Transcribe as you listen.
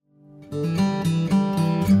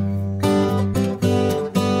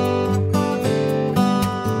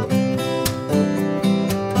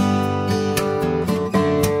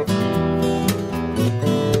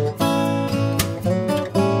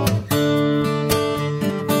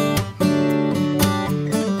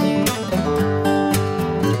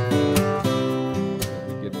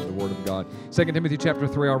2 Timothy chapter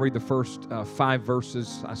 3, I'll read the first 5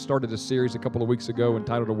 verses. I started a series a couple of weeks ago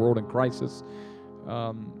entitled A World in Crisis.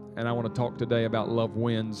 And I want to talk today about love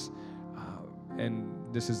wins. And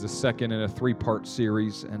this is the second in a 3-part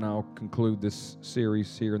series, and I'll conclude this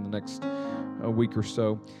series here in the next week or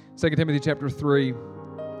so. 2 Timothy chapter 3,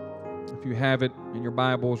 if you have it in your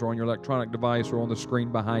Bibles or on your electronic device or on the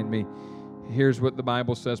screen behind me, here's what the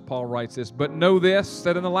Bible says. Paul writes this: "But know this,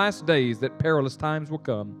 that in the last days that perilous times will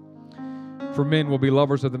come. For men will be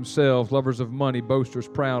lovers of themselves, lovers of money, boasters,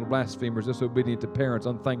 proud, blasphemers, disobedient to parents,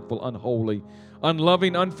 unthankful, unholy,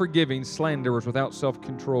 unloving, unforgiving, slanderers, without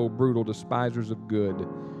self-control, brutal, despisers of good,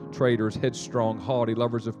 traitors, headstrong, haughty,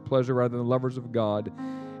 lovers of pleasure rather than lovers of God,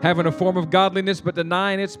 having a form of godliness but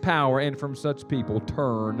denying its power, and from such people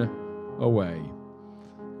turn away."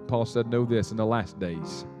 Paul said, know this, in the last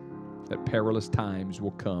days that perilous times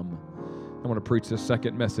will come. I want to preach the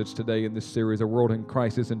second message today in this series, A World in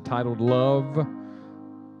Crisis, entitled Love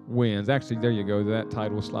Wins. Actually, there you go, that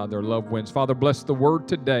title slide there, Love Wins. Father, bless the word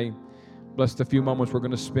today. Bless the few moments we're going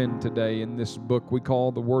to spend today in this book we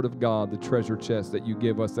call the Word of God, the treasure chest that you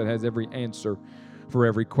give us that has every answer for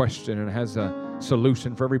every question and has a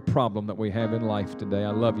solution for every problem that we have in life today. I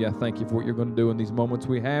love you. I thank you for what you're going to do in these moments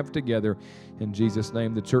we have together. In Jesus'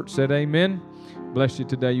 name, the church said amen. Bless you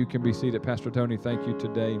today. You can be seated. Pastor Tony, thank you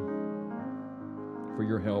today for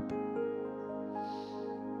your help.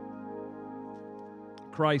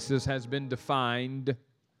 Crisis has been defined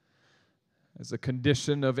as a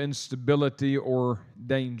condition of instability or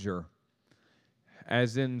danger,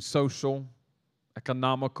 as in social,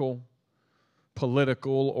 economical,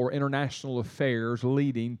 political, or international affairs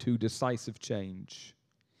leading to decisive change.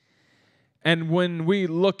 And when we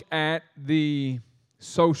look at the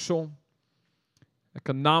social,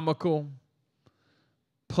 economical,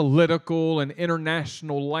 political, and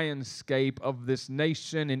international landscape of this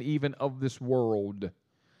nation and even of this world,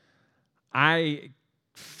 I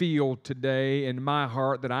feel today in my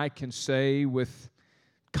heart that I can say with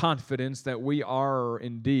confidence that we are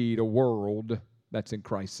indeed a world that's in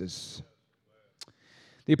crisis.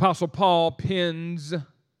 The Apostle Paul pens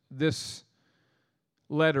this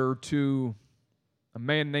letter to a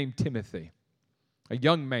man named Timothy, a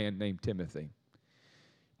young man named Timothy.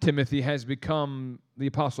 Timothy has become the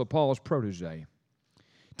Apostle Paul's protege.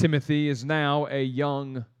 Timothy is now a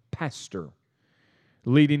young pastor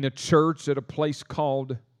leading a church at a place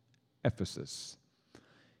called Ephesus.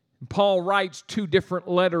 And Paul writes 2 different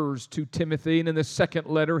letters to Timothy, and in the second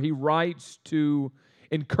letter he writes to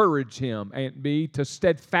encourage him and be to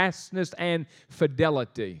steadfastness and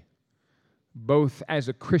fidelity, both as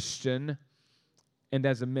a Christian and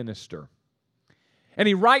as a minister. And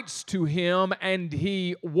he writes to him and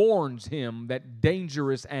he warns him that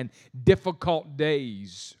dangerous and difficult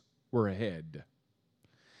days were ahead.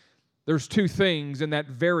 There's 2 things in that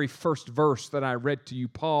very first verse that I read to you.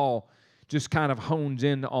 Paul just kind of hones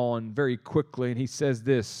in on very quickly, and he says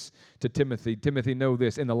this to Timothy. Timothy, know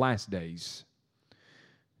this, in the last days.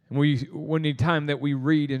 Any time that we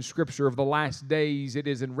read in Scripture of the last days, it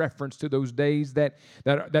is in reference to those days that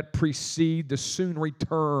precede the soon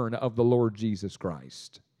return of the Lord Jesus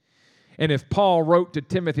Christ. And if Paul wrote to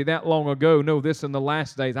Timothy that long ago, know this, in the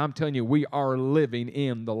last days, I'm telling you, we are living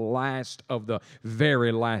in the last of the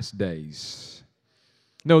very last days.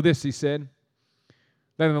 Know this, he said,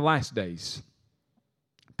 that in the last days,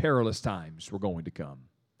 perilous times were going to come.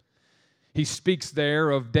 He speaks there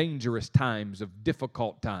of dangerous times, of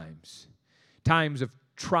difficult times, times of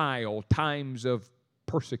trial, times of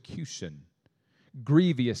persecution,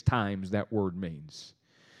 grievous times, that word means.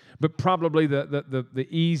 But probably the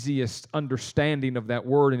easiest understanding of that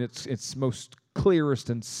word in its most clearest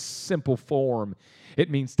and simple form, it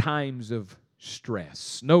means times of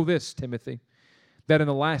stress. Know this, Timothy, that in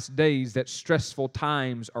the last days that stressful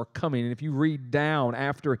times are coming. And if you read down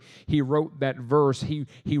after he wrote that verse,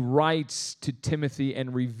 he writes to Timothy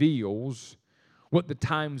and reveals what the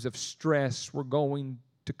times of stress were going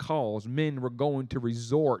to cause. Men were going to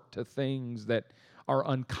resort to things that are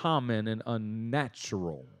uncommon and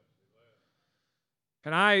unnatural.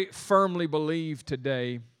 And I firmly believe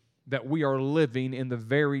today that we are living in the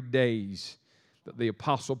very days that the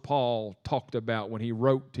Apostle Paul talked about when he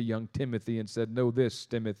wrote to young Timothy and said, know this,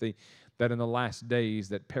 Timothy, that in the last days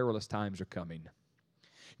that perilous times are coming.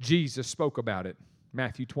 Jesus spoke about it,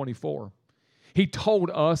 Matthew 24. He told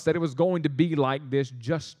us that it was going to be like this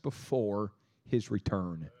just before his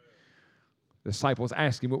return. The disciples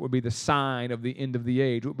asked him what would be the sign of the end of the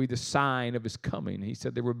age, what would be the sign of his coming. He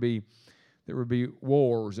said there would be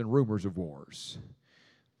wars and rumors of wars.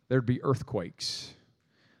 There'd be earthquakes.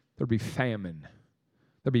 There'd be famine.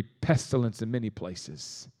 There'd be pestilence in many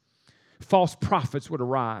places. false prophets would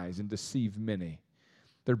arise and deceive many.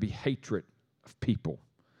 There'd be hatred of people.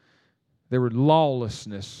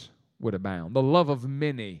 Lawlessness would abound. The love of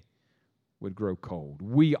many would grow cold.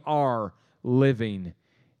 We are living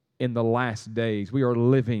in the last days. We are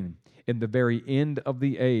living in the very end of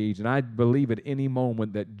the age. And I believe at any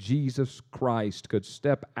moment that Jesus Christ could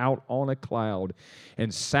step out on a cloud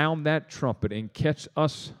and sound that trumpet and catch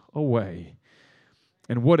us away.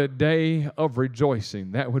 And what a day of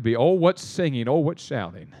rejoicing that would be. Oh, what singing, oh, what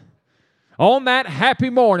shouting. On that happy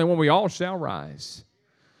morning when we all shall rise.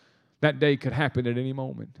 That day could happen at any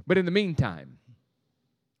moment. But in the meantime,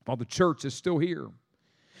 while the church is still here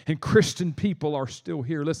and Christian people are still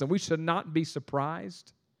here, listen, we should not be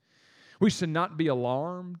surprised. We should not be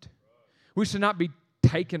alarmed. We should not be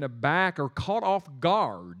taken aback or caught off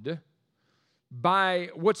guard by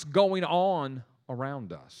what's going on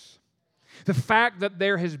around us. The fact that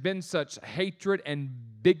there has been such hatred and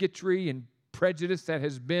bigotry and prejudice that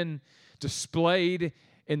has been displayed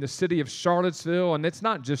in the city of Charlottesville, and it's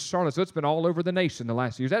not just Charlottesville, it's been all over the nation the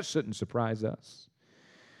last years, that shouldn't surprise us.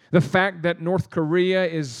 The fact that North Korea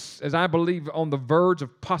is, as I believe, on the verge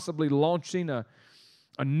of possibly launching a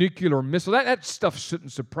nuclear missile, that stuff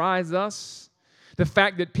shouldn't surprise us. The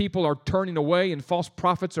fact that people are turning away and false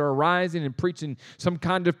prophets are arising and preaching some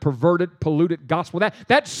kind of perverted, polluted gospel,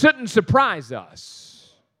 that shouldn't surprise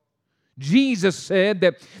us. Jesus said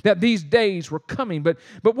that these days were coming, but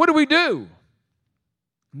what do we do?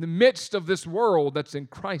 In the midst of this world that's in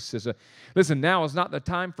crisis. Listen, now is not the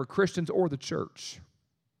time for Christians or the church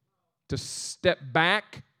to step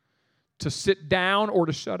back, to sit down, or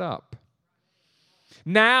to shut up.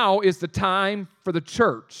 Now is the time for the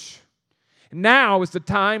church. Now is the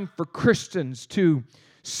time for Christians to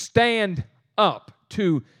stand up,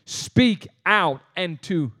 to speak out, and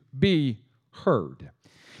to be heard.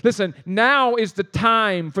 Listen, now is the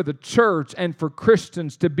time for the church and for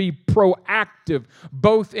Christians to be proactive,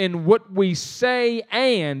 both in what we say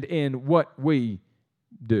and in what we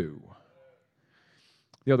do.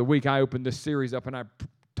 The other week, I opened this series up and I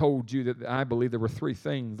told you that I believe there were 3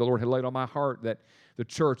 things the Lord had laid on my heart that the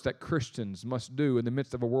church, that Christians must do in the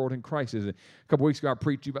midst of a world in crisis. A couple weeks ago, I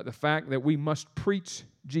preached to you about the fact that we must preach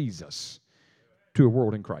Jesus to a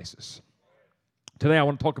world in crisis. Today, I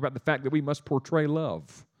want to talk about the fact that we must portray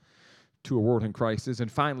love to a world in crisis.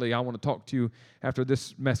 And finally, I want to talk to you after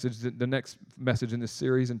this message, the next message in this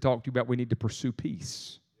series, and talk to you about we need to pursue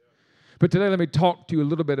peace. But today, let me talk to you a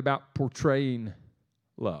little bit about portraying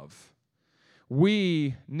love.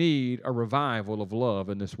 We need a revival of love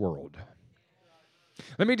in this world.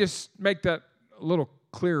 Let me just make that a little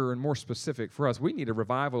clearer and more specific for us. We need a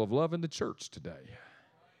revival of love in the church today.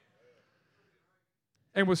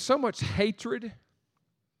 And with so much hatred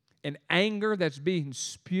and anger that's being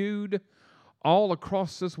spewed all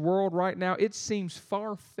across this world right now, it seems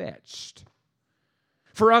far-fetched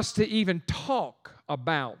for us to even talk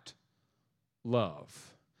about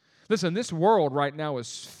love. Listen, this world right now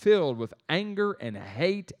is filled with anger and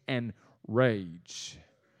hate and rage.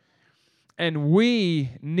 And we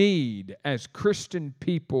need, as Christian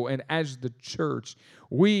people and as the church,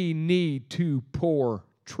 we need to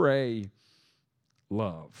portray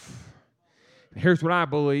love. Here's what I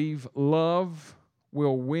believe. Love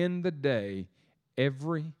will win the day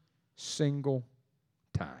every single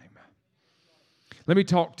time. Let me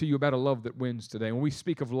talk to you about a love that wins today. When we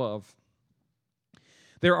speak of love,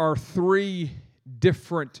 there are 3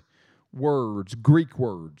 different words, Greek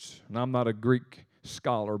words. And I'm not a Greek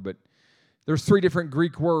scholar, but there's 3 different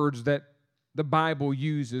Greek words that the Bible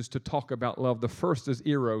uses to talk about love. The first is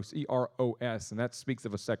eros, E-R-O-S, and that speaks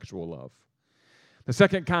of a sexual love. The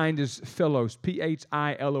second kind is philos,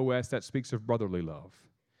 P-H-I-L-O-S, that speaks of brotherly love.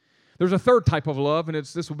 There's a third type of love, and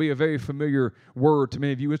this will be a very familiar word to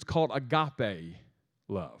many of you. It's called agape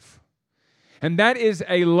love. And that is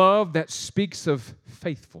a love that speaks of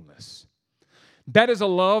faithfulness. That is a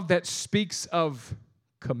love that speaks of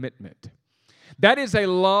commitment. That is a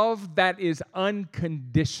love that is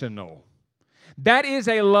unconditional. That is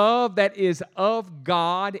a love that is of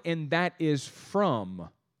God and that is from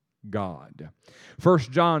God. 1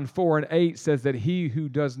 John 4:8 says that he who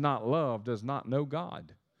does not love does not know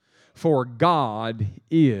God, for God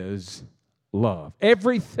is love.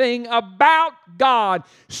 Everything about God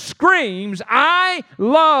screams, I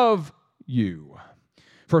love you.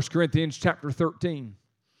 1 Corinthians chapter 13.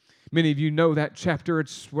 Many of you know that chapter.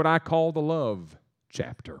 It's what I call the love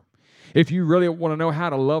chapter. If you really want to know how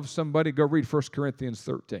to love somebody, go read 1 Corinthians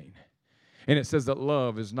 13. And it says that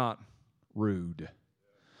love is not rude.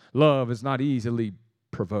 Love is not easily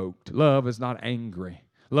provoked. Love is not angry.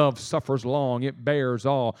 Love suffers long, it bears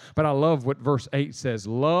all. But I love what verse 8 says.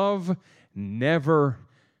 Love never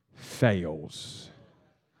fails.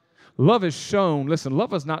 Love is shown, listen,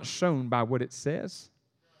 love is not shown by what it says.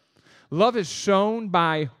 Love is shown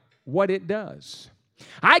by what it does.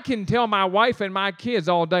 I can tell my wife and my kids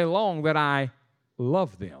all day long that I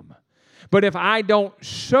love them. But if I don't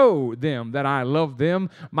show them that I love them,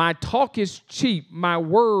 my talk is cheap, my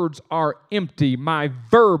words are empty, my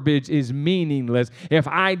verbiage is meaningless if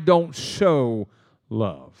I don't show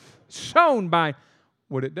love. Shown by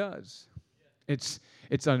what it does. It's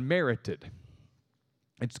unmerited.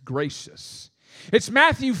 It's gracious. It's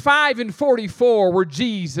Matthew 5:44 where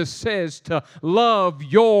Jesus says to love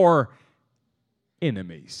your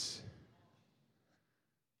enemies.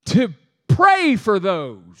 To pray for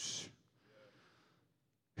those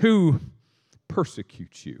who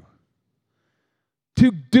persecute you.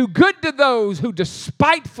 To do good to those who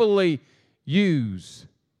despitefully use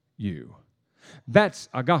you. That's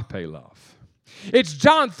agape love. It's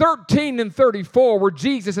John 13:34 where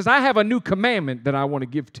Jesus says, I have a new commandment that I want to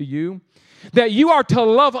give to you, that you are to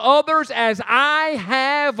love others as I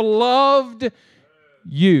have loved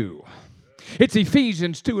you. It's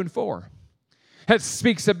Ephesians 2:4. That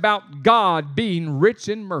speaks about God being rich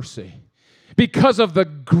in mercy because of the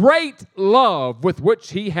great love with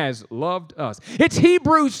which He has loved us. It's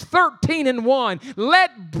Hebrews 13:1.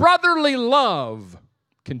 Let brotherly love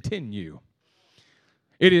continue.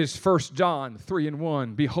 It is 1 John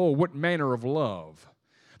 3:1. Behold, what manner of love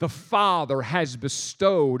the Father has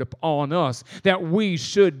bestowed upon us that we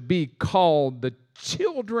should be called the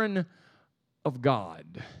children of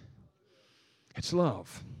God. It's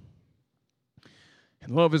love.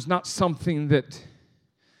 And love is not something that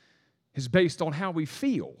is based on how we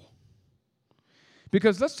feel.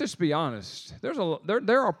 Because let's just be honest,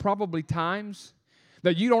 there are probably times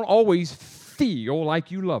that you don't always feel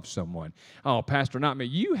like you love someone. Oh, Pastor, not me.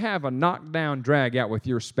 You have a knockdown drag out with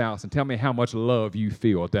your spouse and tell me how much love you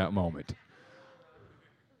feel at that moment.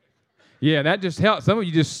 Yeah, that just helps. Some of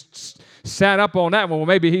you just sat up on that one. Well,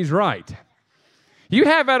 maybe he's right. You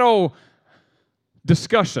have that old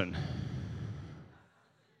discussion.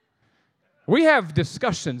 We have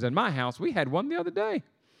discussions in my house. We had one the other day.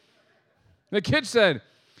 The kid said,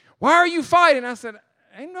 why are you fighting? I said,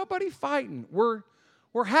 ain't nobody fighting. We're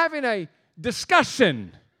having a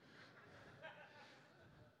discussion.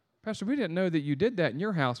 Pastor, we didn't know that you did that in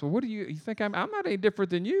your house. Well, what do you think? I'm not any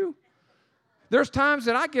different than you. There's times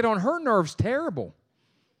that I get on her nerves terrible.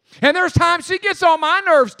 And there's times she gets on my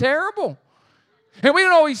nerves terrible. And we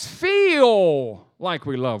don't always feel like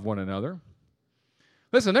we love one another.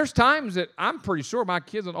 Listen, there's times that I'm pretty sure my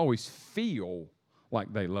kids don't always feel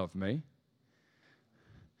like they love me.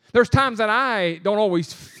 There's times that I don't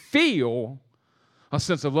always feel a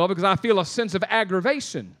sense of love because I feel a sense of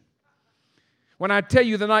aggravation. When I tell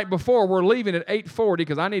you the night before we're leaving at 8:40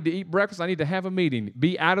 because I need to eat breakfast, I need to have a meeting,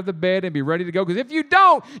 be out of the bed and be ready to go. Because if you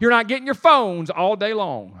don't, you're not getting your phones all day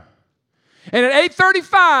long. And at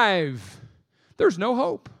 8:35, there's no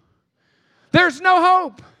hope. There's no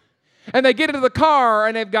hope. And they get into the car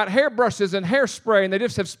and they've got hairbrushes and hairspray and they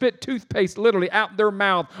just have spit toothpaste literally out their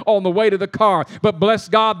mouth on the way to the car. But bless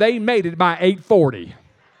God, they made it by 8:40.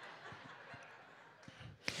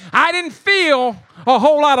 I didn't feel a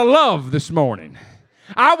whole lot of love this morning.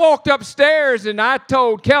 I walked upstairs and I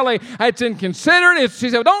told Kelly, it's inconsiderate. She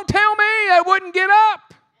said, don't tell me I wouldn't get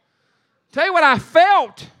up. Tell you what I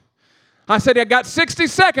felt. I said, I got 60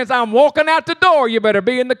 seconds. I'm walking out the door. You better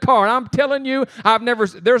be in the car. And I'm telling you,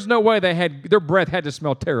 there's no way their breath had to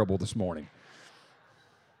smell terrible this morning.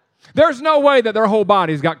 There's no way that their whole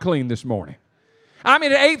bodies got clean this morning. I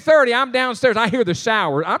mean, at 8:30, I'm downstairs. I hear the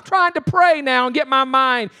shower. I'm trying to pray now and get my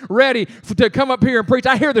mind ready to come up here and preach.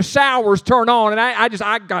 I hear the showers turn on, and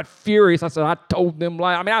I got furious. I said, I told them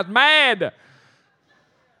lies. I was mad.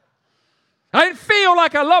 I didn't feel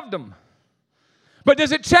like I loved them. But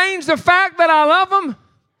does it change the fact that I love them?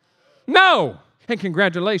 No. And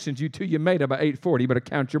congratulations, you two, you made it by 8:40. You better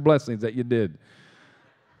count your blessings that you did.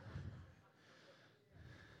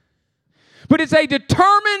 But it's a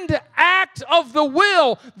determined act of the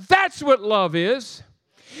will. That's what love is.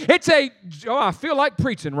 I feel like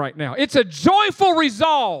preaching right now. It's a joyful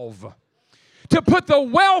resolve to put the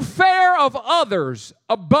welfare of others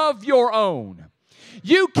above your own.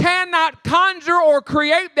 You cannot conjure or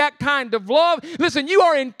create that kind of love. Listen, you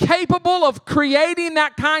are incapable of creating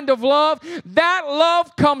that kind of love. That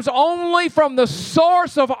love comes only from the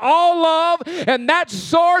source of all love, and that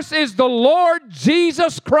source is the Lord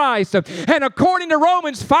Jesus Christ. And according to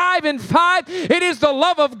Romans 5:5, it is the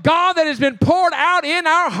love of God that has been poured out in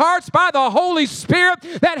our hearts by the Holy Spirit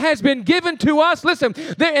that has been given to us. Listen,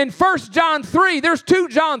 in 1 John 3, there's 2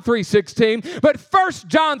 John 3:16, but 1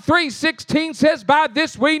 John 3:16 says, by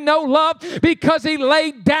this we know love, because he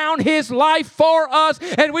laid down his life for us,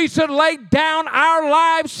 and we should lay down our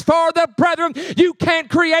lives for the brethren. You can't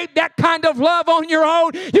create that kind of love on your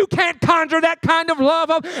own. You can't conjure that kind of love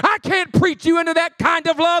up. I can't preach you into that kind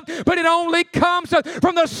of love, but it only comes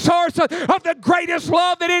from the source of the greatest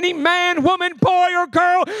love that any man, woman, boy, or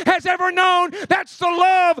girl has ever known. That's the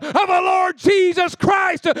love of the Lord Jesus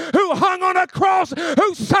Christ, who hung on a cross,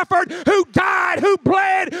 who suffered, who died, who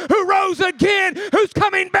bled, who rose again, who's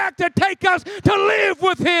coming back to take us to live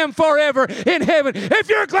with him forever in heaven. If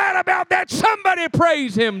you're glad about that, somebody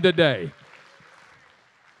praise him today.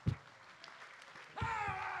 Oh,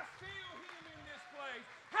 I feel him in this place.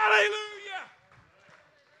 Hallelujah.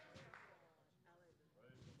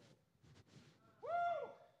 Woo.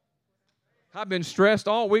 I've been stressed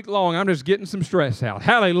all week long. I'm just getting some stress out.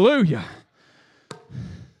 Hallelujah.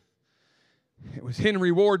 It was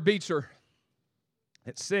Henry Ward Beecher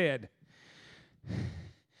that said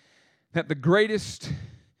that the greatest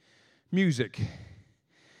music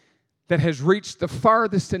that has reached the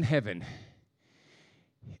farthest in heaven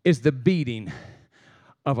is the beating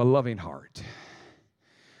of a loving heart.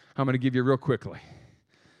 I'm going to give you real quickly.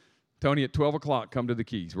 Tony, at 12 o'clock, come to the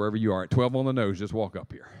keys, wherever you are. At 12 on the nose, just walk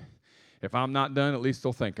up here. If I'm not done, at least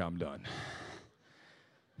they'll think I'm done.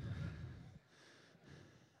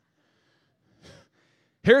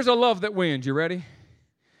 Here's a love that wins. You ready?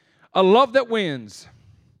 A love that wins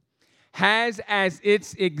has as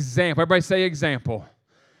its example, everybody say example.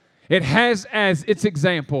 It has as its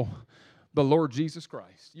example the Lord Jesus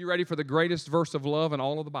Christ. You ready for the greatest verse of love in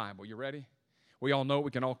all of the Bible? You ready? We all know it.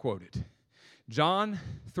 We can all quote it. John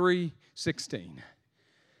 3:16.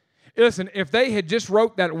 Listen, if they had just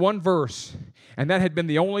wrote that one verse, and that had been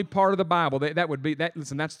the only part of the Bible, that would be that.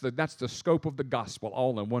 Listen, that's the scope of the gospel,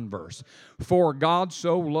 all in one verse. For God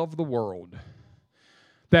so loved the world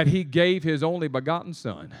that he gave his only begotten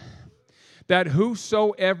Son, that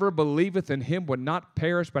whosoever believeth in him would not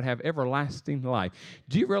perish but have everlasting life.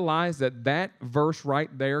 Do you realize that that verse right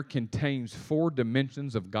there contains 4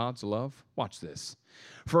 dimensions of God's love? Watch this.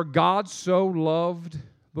 For God so loved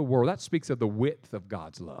the world. That speaks of the width of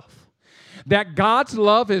God's love. That God's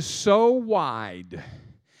love is so wide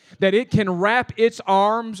that it can wrap its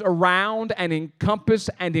arms around and encompass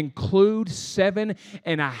and include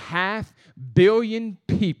 7.5 billion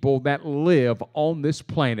people that live on this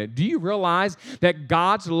planet. Do you realize that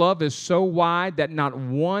God's love is so wide that not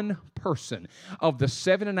one person of the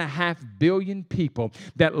 7.5 billion people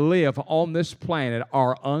that live on this planet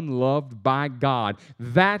are unloved by God?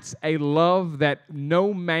 That's a love that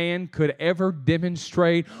no man could ever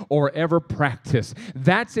demonstrate or ever practice.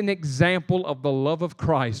 That's an example of the love of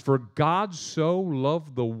Christ. For God so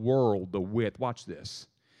loved the world, the width, watch this,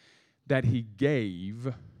 that he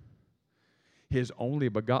gave his only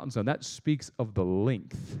begotten Son. That speaks of the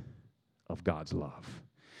length of God's love.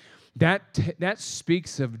 That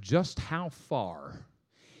speaks of just how far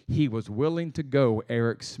he was willing to go,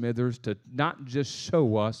 Eric Smithers, to not just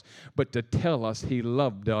show us, but to tell us he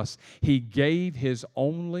loved us. He gave his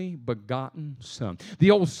only begotten Son.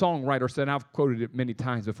 The old songwriter said, I've quoted it many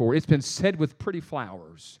times before, it's been said with pretty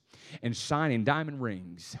flowers and shining diamond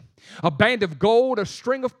rings, a band of gold, a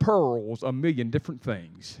string of pearls, a million different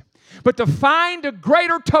things. But to find a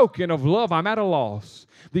greater token of love, I'm at a loss.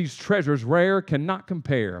 These treasures rare cannot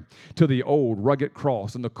compare to the old rugged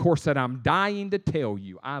cross. And the course that I'm dying to tell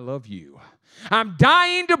you, I love you. I'm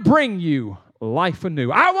dying to bring you life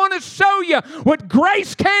anew. I want to show you what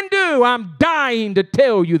grace can do. I'm dying to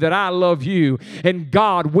tell you that I love you. And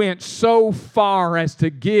God went so far as to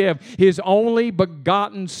give his only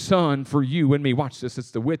begotten Son for you and me. Watch this.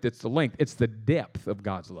 It's the width, it's the length, it's the depth of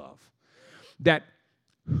God's love. That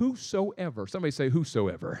whosoever, somebody say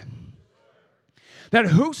whosoever. That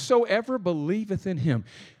whosoever believeth in him,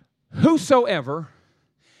 whosoever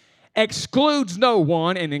excludes no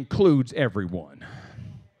one and includes everyone.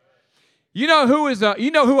 You know who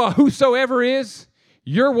a whosoever is?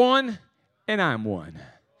 You're one and I'm one.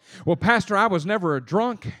 Well, Pastor, I was never a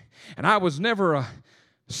drunk and I was never a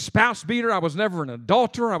spouse beater. I was never an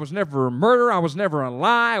adulterer. I was never a murderer. I was never a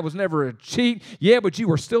lie. I was never a cheat. Yeah, but you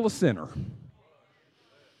were still a sinner.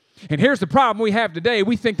 And here's the problem we have today.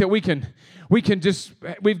 We think that we can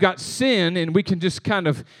we've got sin, and we can just kind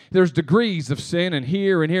of, there's degrees of sin, and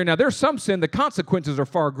here and here. Now, there's some sin, the consequences are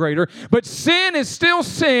far greater, but sin is still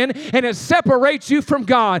sin, and it separates you from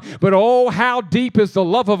God. But oh, how deep is the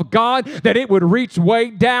love of God that it would reach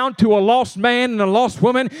way down to a lost man and a lost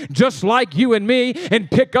woman just like you and me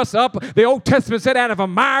and pick us up. The Old Testament said, out of a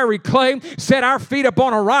miry clay, set our feet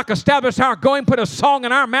upon a rock, establish our going, put a song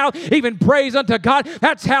in our mouth, even praise unto God.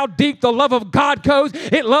 That's how deep the love of God goes.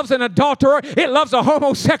 It loves an adulterer. It loves a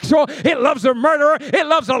homosexual. It loves a murderer. It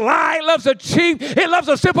loves a lie. It loves a cheat. It loves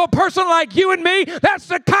a simple person like you and me. That's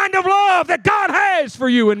the kind of love that God has for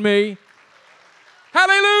you and me.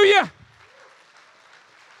 Hallelujah.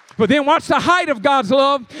 But then what's the height of God's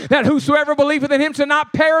love? That whosoever believeth in him shall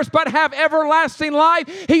not perish but have everlasting life.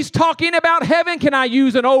 He's talking about heaven. Can I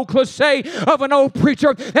use an old cliche of an old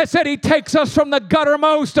preacher that said he takes us from the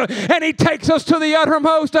guttermost and he takes us to the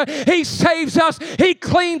uttermost. He saves us. He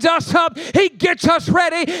cleans us up. He gets us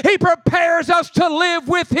ready. He prepares us to live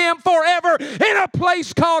with him forever in a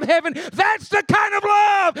place called heaven. That's the kind of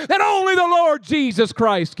love that only the Lord Jesus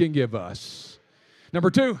Christ can give us.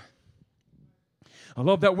 Number two, I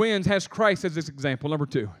love that wins has Christ as this example. Number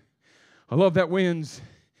two, I love that wins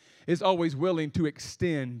is always willing to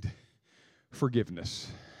extend forgiveness.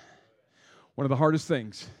 One of the hardest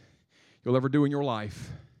things you'll ever do in your life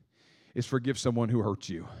is forgive someone who hurts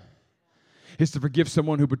you. It's to forgive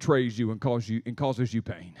someone who betrays you and causes you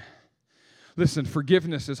pain. Listen,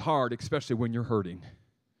 forgiveness is hard, especially when you're hurting.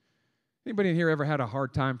 Anybody in here ever had a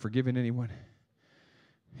hard time forgiving anyone?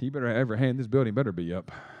 You better every hand in this building better be up.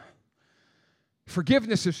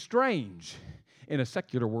 Forgiveness is strange in a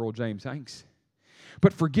secular world, James Hanks.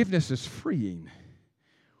 But forgiveness is freeing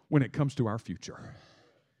when it comes to our future.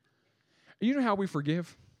 You know how we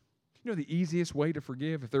forgive? You know the easiest way to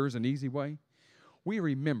forgive, if there is an easy way? We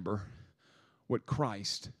remember what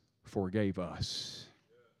Christ forgave us.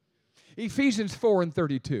 Ephesians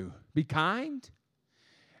 4:32. Be kind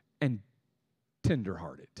and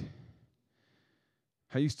tenderhearted.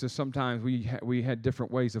 I used to sometimes, we had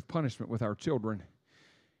different ways of punishment with our children.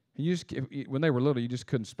 And when they were little, you just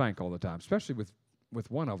couldn't spank all the time. Especially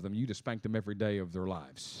with one of them, you just spanked them every day of their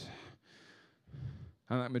lives.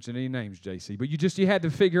 I'm not mentioning any names, JC, but you had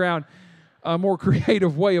to figure out a more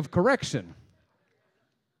creative way of correction.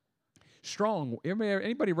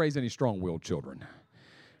 Anybody raise any strong-willed children?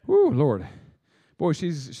 Woo, Lord. Boy,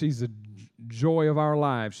 she's the joy of our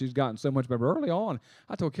lives. She's gotten so much better. Early on,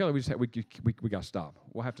 I told Kelly we got to stop.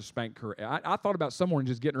 We'll have to spank her. I thought about someone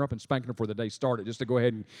just getting her up and spanking her before the day started, just to go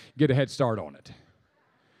ahead and get a head start on it.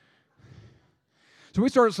 So we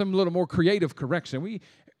started some little more creative correction.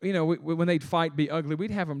 When they'd fight, be ugly,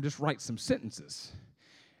 we'd have them just write some sentences,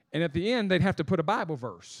 and at the end they'd have to put a Bible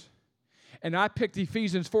verse. And I picked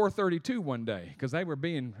Ephesians 4:32 one day because they were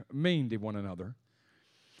being mean to one another.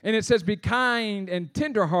 And it says, be kind and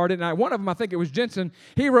tenderhearted. And one of them, I think it was Jensen,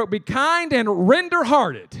 he wrote, be kind and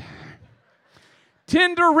render-hearted.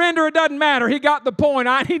 Tender, render, it doesn't matter. He got the point.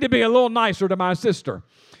 I need to be a little nicer to my sister.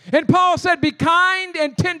 And Paul said, be kind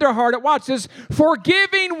and tenderhearted. Watch this.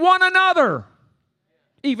 Forgiving one another,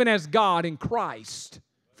 even as God in Christ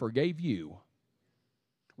forgave you.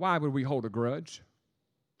 Why would we hold a grudge?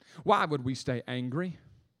 Why would we stay angry?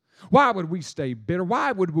 Why would we stay bitter?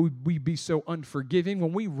 Why would we be so unforgiving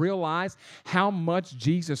when we realize how much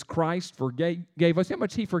Jesus Christ forgave us? How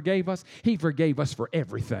much He forgave us? He forgave us for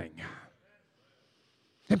everything.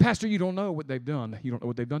 And Pastor, you don't know what they've done. You don't know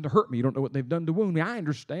what they've done to hurt me. You don't know what they've done to wound me. I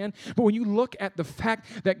understand. But when you look at the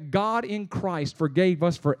fact that God in Christ forgave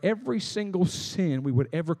us for every single sin we would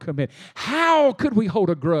ever commit, how could we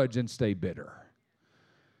hold a grudge and stay bitter?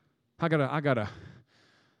 I got a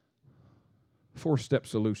 4-step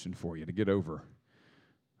solution for you to get over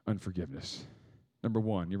unforgiveness. Number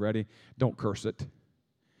 1, you ready? Don't curse it. You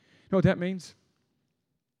know what that means?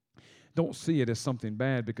 Don't see it as something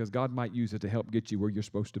bad because God might use it to help get you where you're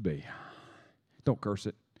supposed to be. Don't curse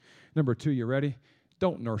it. Number 2, you ready?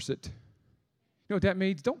 Don't nurse it. You know what that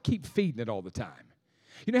means? Don't keep feeding it all the time.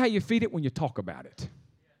 You know how you feed it? When you talk about it.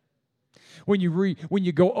 When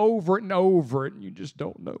you go over it and over it and you just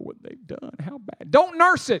don't know what they've done, how bad. Don't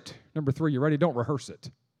nurse it. Number 3, you ready? Don't rehearse it.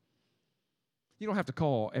 You don't have to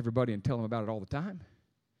call everybody and tell them about it all the time.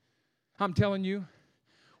 I'm telling you,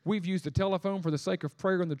 we've used the telephone for the sake of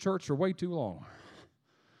prayer in the church for way too long.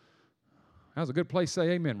 That was a good place to say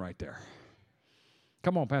amen right there.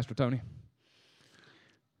 Come on, Pastor Tony.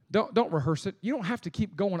 Don't rehearse it. You don't have to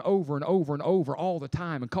keep going over and over and over all the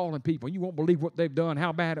time and calling people. You won't believe what they've done,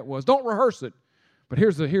 how bad it was. Don't rehearse it. But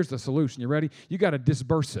here's the solution. You ready? You got to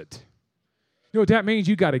disperse it. You know what that means?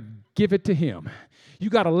 You got to give it to Him. You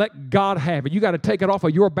got to let God have it. You got to take it off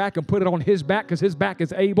of your back and put it on His back because His back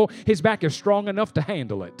is able. His back is strong enough to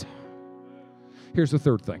handle it. Here's the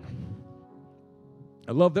third thing.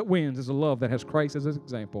 A love that wins is a love that has Christ as an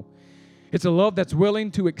example. It's a love that's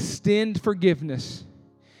willing to extend forgiveness.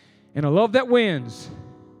 And a love that wins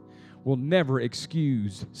will never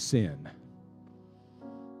excuse sin.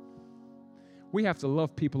 We have to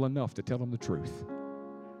love people enough to tell them the truth.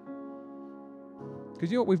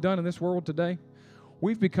 Because you know what we've done in this world today?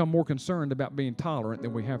 We've become more concerned about being tolerant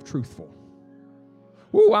than we have truthful.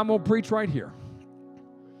 Ooh, I'm going to preach right here.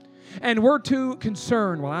 And we're too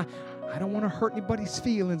concerned. Well, I don't want to hurt anybody's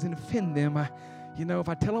feelings and offend them. If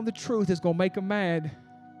I tell them the truth, it's going to make them mad.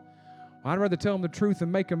 I'd rather tell them the truth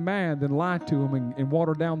and make them mad than lie to them and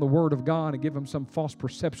water down the Word of God and give them some false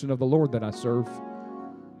perception of the Lord that I serve.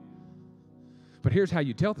 But here's how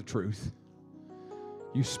you tell the truth.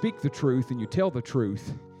 You speak the truth and you tell the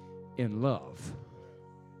truth in love.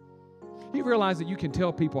 You realize that you can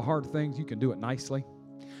tell people hard things, you can do it nicely.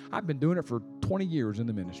 I've been doing it for 20 years in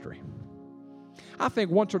the ministry. I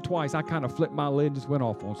think once or twice I kind of flipped my lid and just went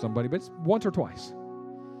off on somebody, but it's once or twice.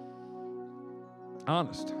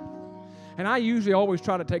 Honest. And I usually always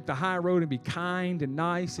try to take the high road and be kind and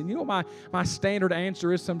nice. And you know what my standard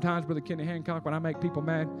answer is sometimes, Brother Kenny Hancock, when I make people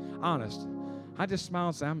mad? Honest. I just smile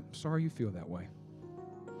and say, I'm sorry you feel that way.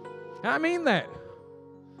 And I mean that.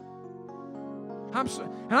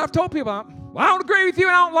 And I've told people, I don't agree with you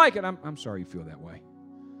and I don't like it. I'm sorry you feel that way.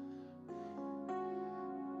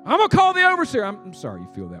 I'm going to call the overseer. I'm sorry you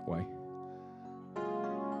feel that way.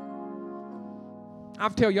 I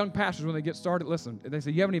tell young pastors when they get started, listen, they say,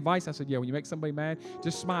 you have any advice? I said, yeah, when you make somebody mad,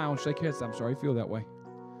 just smile and shake your head. I'm sorry you feel that way.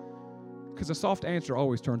 Because a soft answer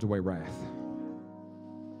always turns away wrath.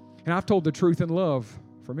 And I've told the truth in love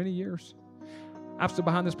for many years. I've stood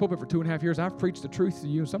behind this pulpit for 2.5 years. I've preached the truth to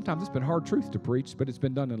you. Sometimes it's been hard truth to preach, but it's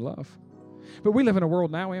been done in love. But we live in a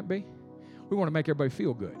world now, Aunt B, we want to make everybody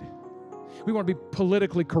feel good. We want to be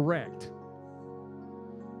politically correct.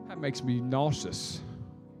 That makes me nauseous.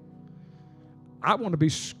 I want to be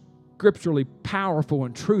scripturally powerful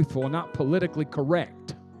and truthful and not politically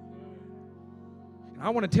correct. And I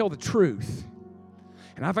want to tell the truth.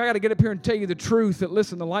 And if I got to get up here and tell you the truth that,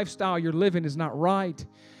 listen, the lifestyle you're living is not right,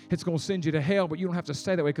 it's going to send you to hell, but you don't have to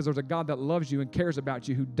stay that way because there's a God that loves you and cares about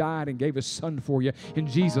you who died and gave His Son for you, and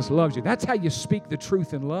Jesus loves you. That's how you speak the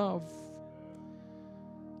truth in love.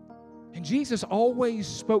 And Jesus always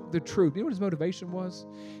spoke the truth. You know what His motivation was?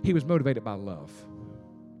 He was motivated by love.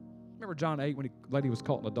 Remember John 8 when the lady was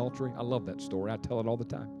caught in adultery? I love that story. I tell it all the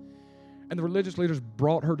time. And the religious leaders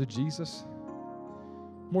brought her to Jesus.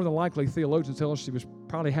 More than likely, theologians tell us she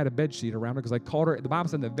probably had a bedsheet around her because they caught her, the Bible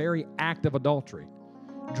said, in the very act of adultery.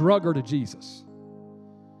 Drug her to Jesus.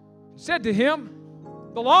 Said to Him,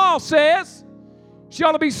 the law says she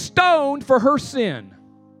ought to be stoned for her sin.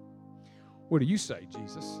 What do you say,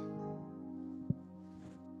 Jesus?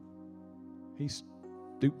 He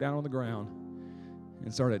stooped down on the ground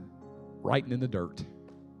and started writing in the dirt.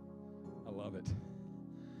 I love it.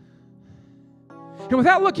 And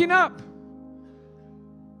without looking up,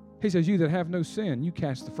 He says, you that have no sin, you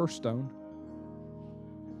cast the first stone.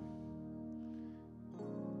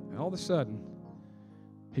 And all of a sudden,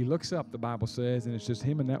 He looks up, the Bible says, and it's just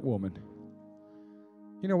him and that woman.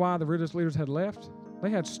 You know why the religious leaders had left? They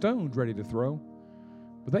had stones ready to throw,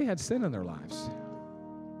 but they had sin in their lives.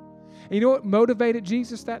 And you know what motivated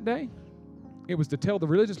Jesus that day? It was to tell the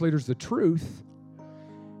religious leaders the truth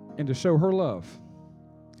and to show her love.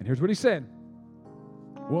 And here's what He said.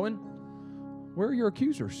 Woman, where are your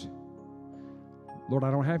accusers? Lord,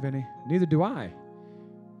 I don't have any. Neither do I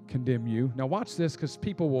condemn you. Now watch this, because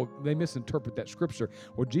people they misinterpret that scripture.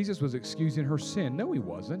 Well, Jesus was excusing her sin. No, He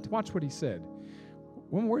wasn't. Watch what He said.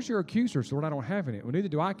 Woman, where's your accusers? Lord, I don't have any. Well, neither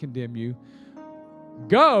do I condemn you.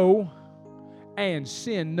 Go and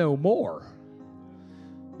sin no more.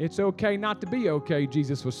 It's okay not to be okay,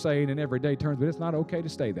 Jesus was saying in everyday terms, but it's not okay to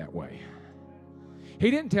stay that way. He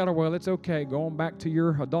didn't tell her, well, it's okay, go on back to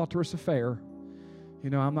your adulterous affair.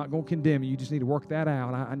 I'm not going to condemn you. You just need to work that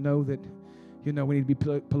out. I know that, we need to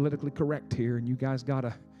be politically correct here, and you guys got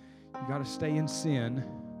to stay in sin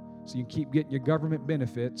so you can keep getting your government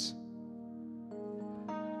benefits.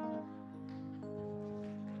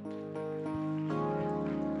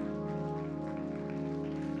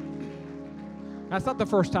 That's not the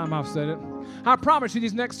first time I've said it. I promise you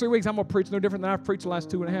these next 3 weeks I'm going to preach no different than I've preached the last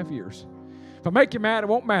 2.5 years. If I make you mad, it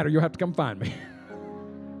won't matter. You'll have to come find me.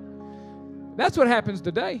 That's what happens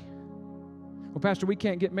today. Well, Pastor, we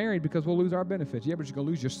can't get married because we'll lose our benefits. Yeah, but you're going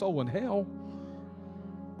to lose your soul in hell.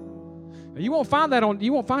 Now, you won't find a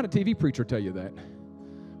TV preacher tell you that.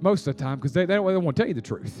 Most of the time, because they don't want to tell you the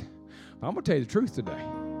truth. I'm going to tell you the truth today.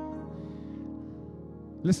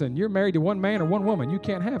 Listen, you're married to one man or one woman. You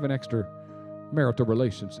can't have an extra marital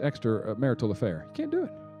affair. You can't do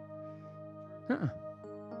it.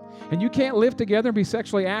 And you can't live together and be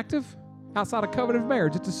sexually active outside of covenant of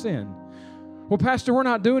marriage. It's a sin. Well, Pastor, we're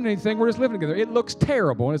not doing anything. We're just living together. It looks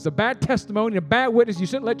terrible, and it's a bad testimony, a bad witness. You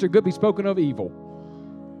shouldn't let your good be spoken of evil.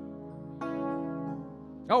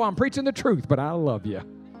 Oh, I'm preaching the truth, but I love you.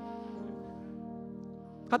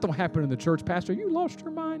 That don't happen in the church, Pastor. You lost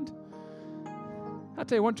your mind. I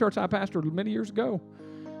tell you, one church I pastored many years ago,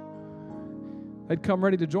 they'd come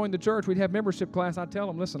ready to join the church. We'd have membership class. I'd tell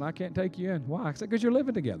them, listen, I can't take you in. Why? I said, because you're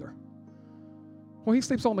living together. Well, he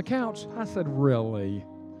sleeps on the couch. I said, really?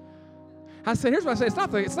 I said, here's what I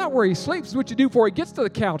say. It's not where he sleeps. It's what you do before he gets to the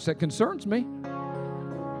couch that concerns me.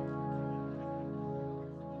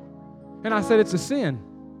 And I said, it's a sin.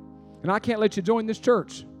 And I can't let you join this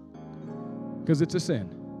church because it's a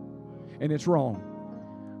sin. And it's wrong.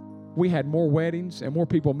 We had more weddings and more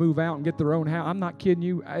people move out and get their own house. I'm not kidding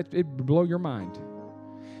you. It'd blow your mind.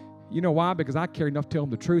 You know why? Because I cared enough to tell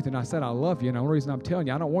them the truth, and I said, I love you, and the only reason I'm telling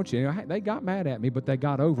you, I don't want you. They got mad at me, but they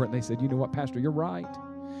got over it, and they said, you know what, Pastor, you're right.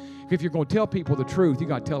 If you're going to tell people the truth, you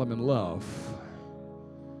got to tell them in love.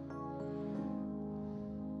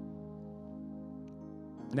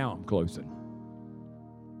 Now I'm closing.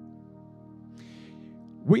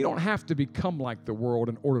 We don't have to become like the world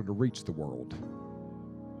in order to reach the world.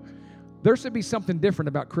 There should be something different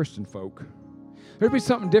about Christian folk. There should be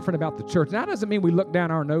something different about the church. Now, that doesn't mean we look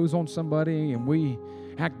down our nose on somebody and we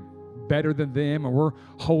act better than them or we're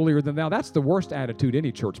holier than thou. That's the worst attitude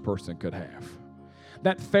any church person could have.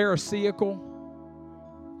 That pharisaical,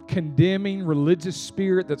 condemning religious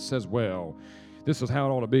spirit that says, well, this is how it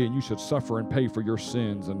ought to be and you should suffer and pay for your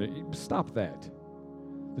sins. And stop that.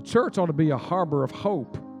 The church ought to be a harbor of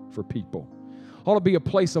hope for people. Ought to be a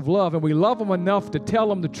place of love, and we love them enough to tell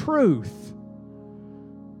them the truth.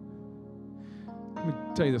 Let me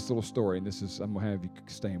tell you this little story, and I'm going to have you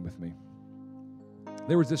stand with me.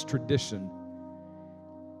 There was this tradition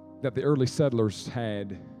that the early settlers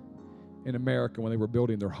had in America when they were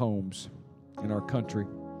building their homes in our country.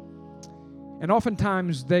 And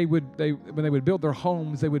oftentimes when they would build their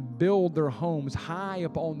homes, they would build their homes high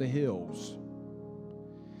up on the hills.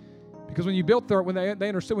 Because when they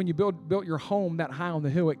understood when you built your home that high on the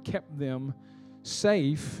hill, it kept them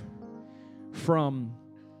safe from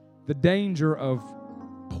the danger of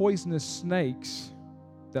poisonous snakes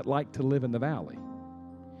that like to live in the valley. You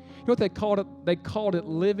know what they called it? They called it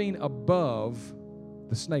living above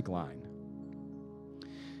the snake line.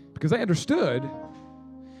 Because they understood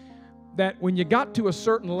that when you got to a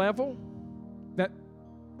certain level, that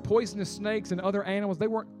poisonous snakes and other animals, they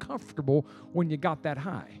weren't comfortable when you got that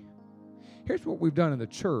high. Here's what we've done in the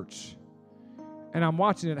church, and I'm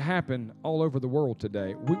watching it happen all over the world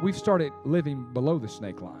today. We've started living below the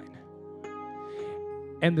snake line.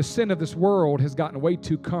 And the sin of this world has gotten way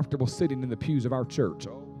too comfortable sitting in the pews of our church.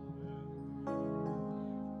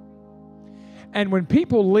 And when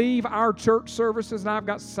people leave our church services, and I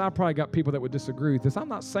probably got people that would disagree with this. I'm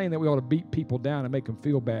not saying that we ought to beat people down and make them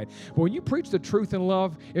feel bad. But when you preach the truth in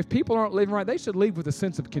love, if people aren't living right, they should leave with a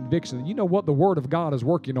sense of conviction. You know what? The Word of God is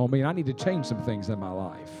working on me, and I need to change some things in my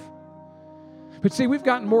life. But see, we've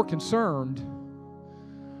gotten more concerned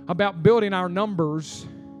about building our numbers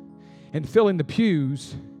and filling the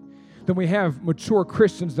pews than we have mature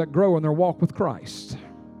Christians that grow in their walk with Christ.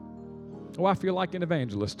 Oh, I feel like an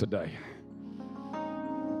evangelist today.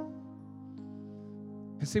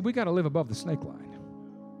 And see, we got to live above the snake line.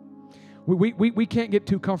 We can't get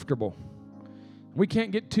too comfortable. We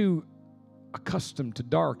can't get too accustomed to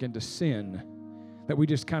dark and to sin that we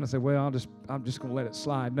just kind of say, well, I'm just going to let it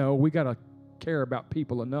slide. No, we got to care about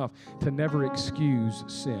people enough to never excuse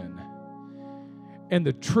sin. And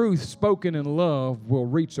the truth spoken in love will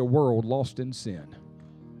reach a world lost in sin.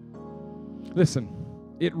 Listen,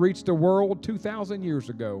 it reached a world 2,000 years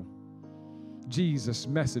ago. Jesus'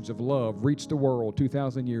 message of love reached the world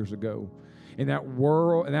 2,000 years ago. And that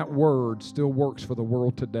word still works for the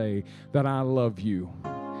world today, that I love you.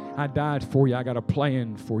 I died for you. I got a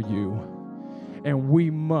plan for you. And we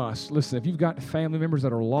must, listen, if you've got family members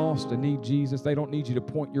that are lost and need Jesus, they don't need you to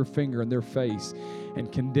point your finger in their face and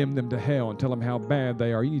condemn them to hell and tell them how bad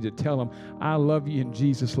they are. You need to tell them, I love you and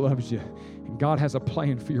Jesus loves you. And God has a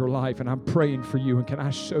plan for your life, and I'm praying for you. And can I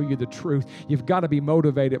show you the truth? You've got to be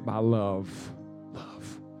motivated by love.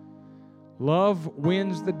 Love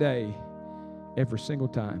wins the day every single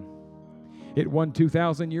time. It won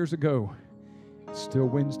 2,000 years ago. It still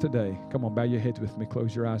wins today. Come on, bow your heads with me.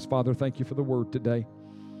 Close your eyes. Father, thank you for the word today.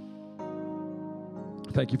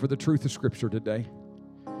 Thank you for the truth of Scripture today.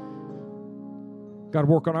 God,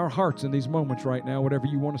 work on our hearts in these moments right now, whatever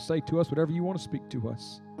you want to say to us, whatever you want to speak to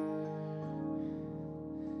us.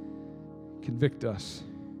 Convict us.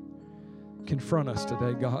 Confront us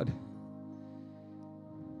today, God.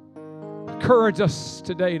 Encourage us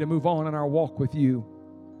today to move on in our walk with you,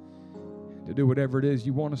 to do whatever it is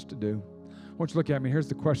you want us to do. I want you to look at me. Here's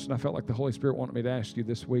the question I felt like the Holy Spirit wanted me to ask you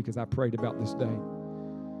this week as I prayed about this day.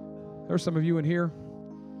 There's some of you in here.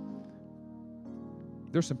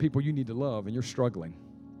 There's some people you need to love, and you're struggling.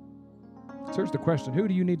 So here's the question. Who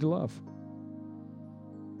do you need to love?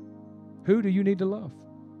 Who do you need to love?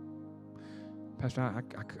 Pastor, I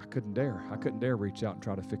couldn't dare. I couldn't dare reach out and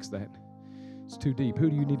try to fix that. It's too deep. Who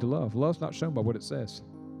do you need to love? Love's not shown by what it says.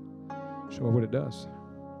 Shown by what it does.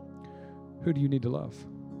 Who do you need to love?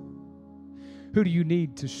 Who do you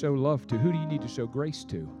need to show love to? Who do you need to show grace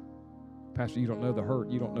to? Pastor, you don't know the hurt.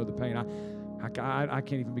 You don't know the pain. I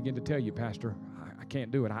can't even begin to tell you, Pastor. I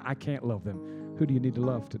can't do it. I can't love them. Who do you need to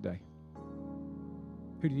love today?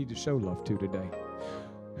 Who do you need to show love to today?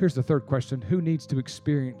 Here's the third question. Who needs to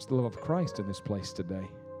experience the love of Christ in this place today?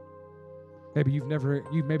 Maybe you've never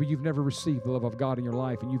received the love of God in your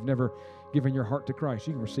life, and you've never given your heart to Christ.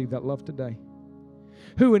 You can receive that love today.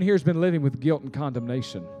 Who in here has been living with guilt and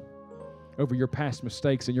condemnation over your past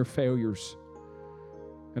mistakes and your failures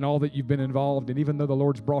and all that you've been involved in? Even though the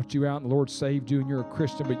Lord's brought you out and the Lord saved you and you're a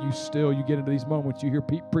Christian, but you get into these moments, you hear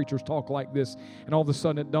preachers talk like this, and all of a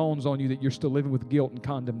sudden it dawns on you that you're still living with guilt and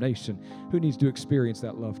condemnation. Who needs to experience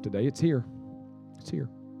that love today? It's here. It's here.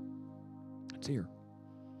 It's here.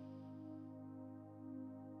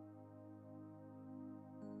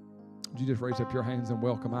 Would you just raise up your hands and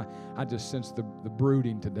welcome? I just sense the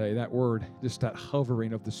brooding today, that word, just that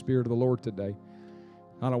hovering of the Spirit of the Lord today.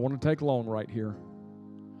 I don't want to take long right here.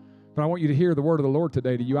 But I want you to hear the word of the Lord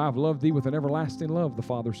today to you. I've loved thee with an everlasting love, the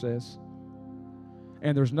Father says.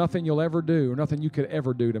 And there's nothing you'll ever do or nothing you could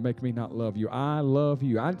ever do to make me not love you. I love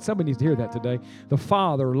you. Somebody needs to hear that today. The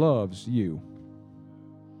Father loves you.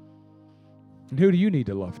 And who do you need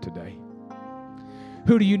to love today?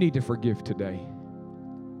 Who do you need to forgive today?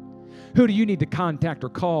 Who do you need to contact or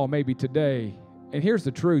call maybe today? And here's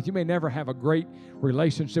the truth. You may never have a great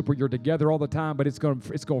relationship where you're together all the time, but it's going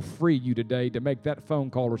to free you today to make that phone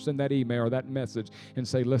call or send that email or that message and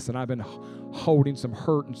say, listen, I've been holding some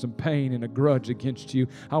hurt and some pain and a grudge against you.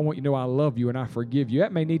 I want you to know I love you and I forgive you.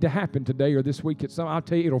 That may need to happen today or this week. I'll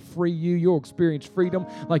tell you, it'll free you. You'll experience freedom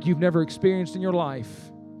like you've never experienced in your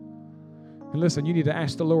life. And listen, you need to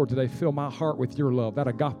ask the Lord today, fill my heart with your love, that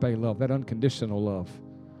agape love, that unconditional love,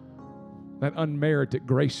 that unmerited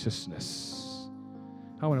graciousness.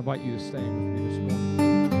 I want to invite you to stand with me this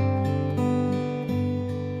morning.